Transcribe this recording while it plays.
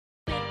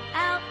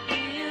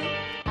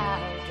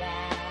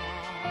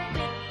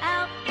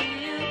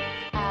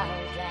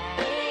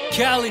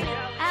Cali,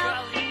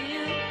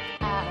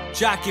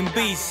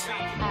 Jockinbeatz.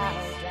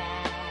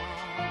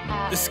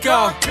 Let's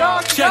go,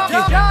 check it.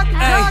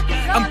 Ay,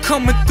 I'm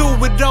coming through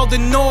with all the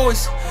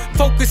noise.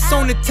 Focus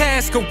on the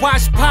task, a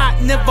wash pot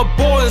never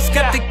boils.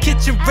 Got the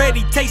kitchen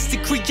ready, taste the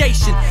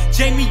creation.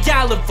 Jamie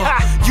Oliver,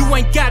 you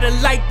ain't gotta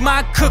like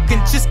my cooking,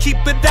 just keep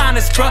it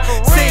honest, bruh.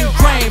 Same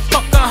grain,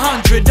 fuck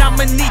 100,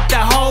 I'ma need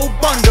the whole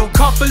bundle.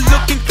 Carpet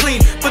looking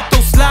clean, but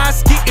those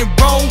slides getting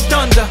rolled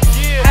under.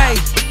 Ay,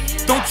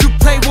 don't you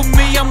play with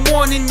me, I'm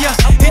warning ya.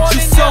 Hit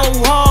you so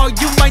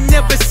hard, you might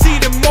never see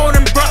the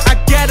morning, bruh. I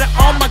gather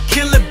all my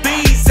killer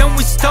bees and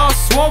we start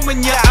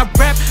swarming ya. I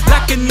rap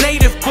like a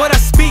native, but I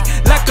speak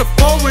like a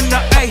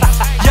foreigner. Ay,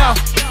 yo,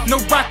 no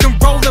rock and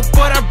roller,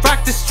 but I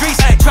rock the streets.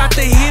 Tried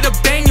to hit up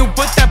Daniel,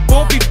 but that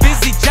boy be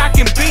busy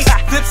Jockinbeatz.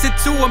 Flips it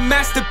to a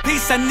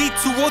masterpiece, I need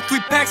 2 or 3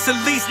 packs at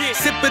least.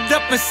 Sip it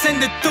up and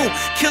send it through,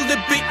 kill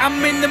the beat, I'm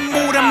in the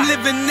mood. I'm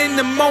living in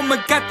the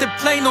moment, got the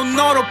plane on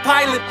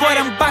autopilot, but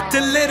I'm about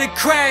to let it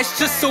crash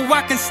just so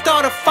I can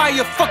start a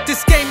fire. Fuck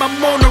this game, I'm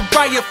on a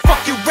riot.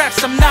 Fuck your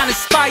raps, I'm not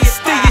inspired.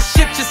 Steal your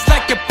ship just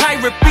like a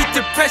pirate, beat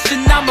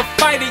depression, I'm a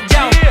fighter,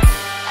 yo.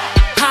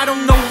 I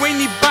don't know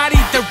anybody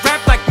that rap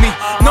like me.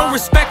 No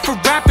respect for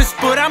rappers,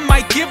 but I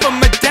might give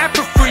them a dap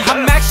for free.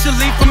 I'm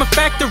actually from a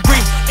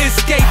factory,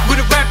 escaped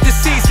with a rap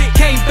disease,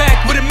 came back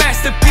with a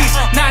masterpiece.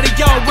 Now that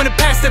y'all wanna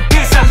pass the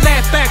piece, I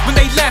laugh back when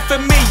they laugh at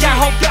me. I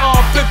hope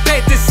y'all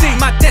prepared to see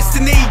my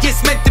destiny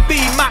is meant to be.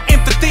 My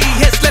empathy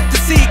has left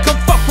the sea. Come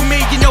fuck with me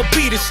and you'll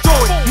be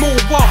destroyed.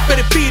 Move off,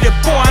 better be the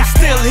boy. I'm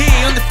still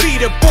here,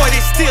 undefeated, boy.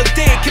 They still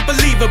dead, can't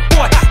believe it,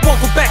 boy. Won't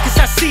go back cause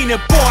I seen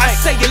it, boy. I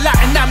say a lot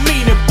and I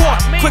mean it, boy.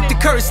 Quick to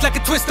curse like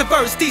a twisted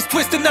verse. These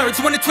twisted nerds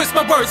wanna twist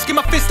my words. Give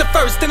my fist the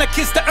first, then I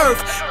kiss the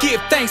earth.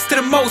 Give thanks to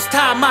the Most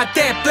High. My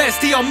dad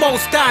blessed, he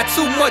almost died.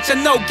 Too much I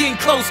know, getting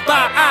close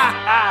by.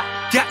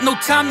 I got no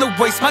time to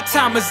waste, my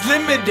time is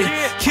limited.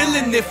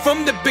 Killing it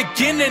from the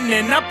beginning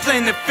and I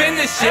plan to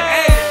finish it.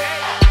 Ay.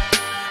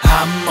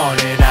 I'm on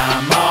it,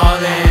 I'm all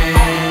in.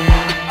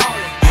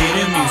 Hear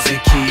the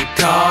music keep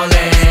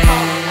calling.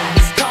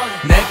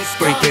 Next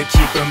breaker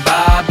keep 'em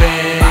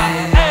bobbing.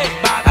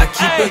 I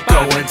keep it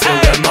going till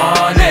the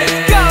morning.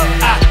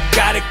 I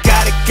gotta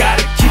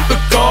keep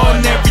it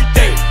going every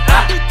day. I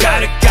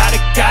gotta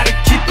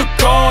keep it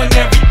going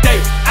every day.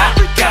 I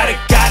gotta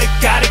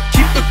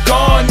keep it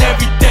going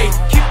every day.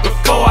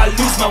 Before I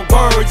lose my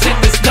words and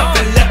there's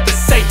nothing left to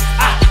say.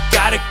 I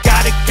gotta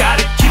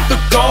keep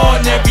it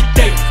going every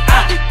day.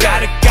 I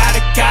gotta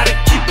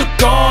keep it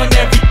going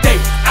every day.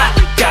 I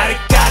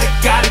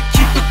gotta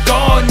keep it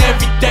going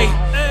every day.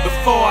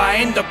 Before I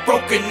end up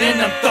broken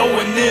and I'm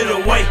throwing it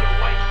away.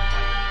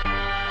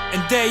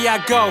 And there y'all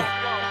go,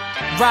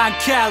 Ron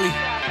Cali,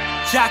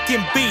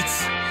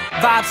 Jockinbeatz,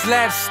 Vibes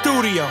Lab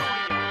Studio.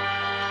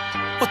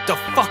 What the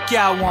fuck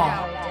y'all want?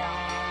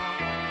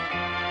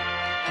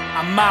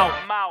 I'm out.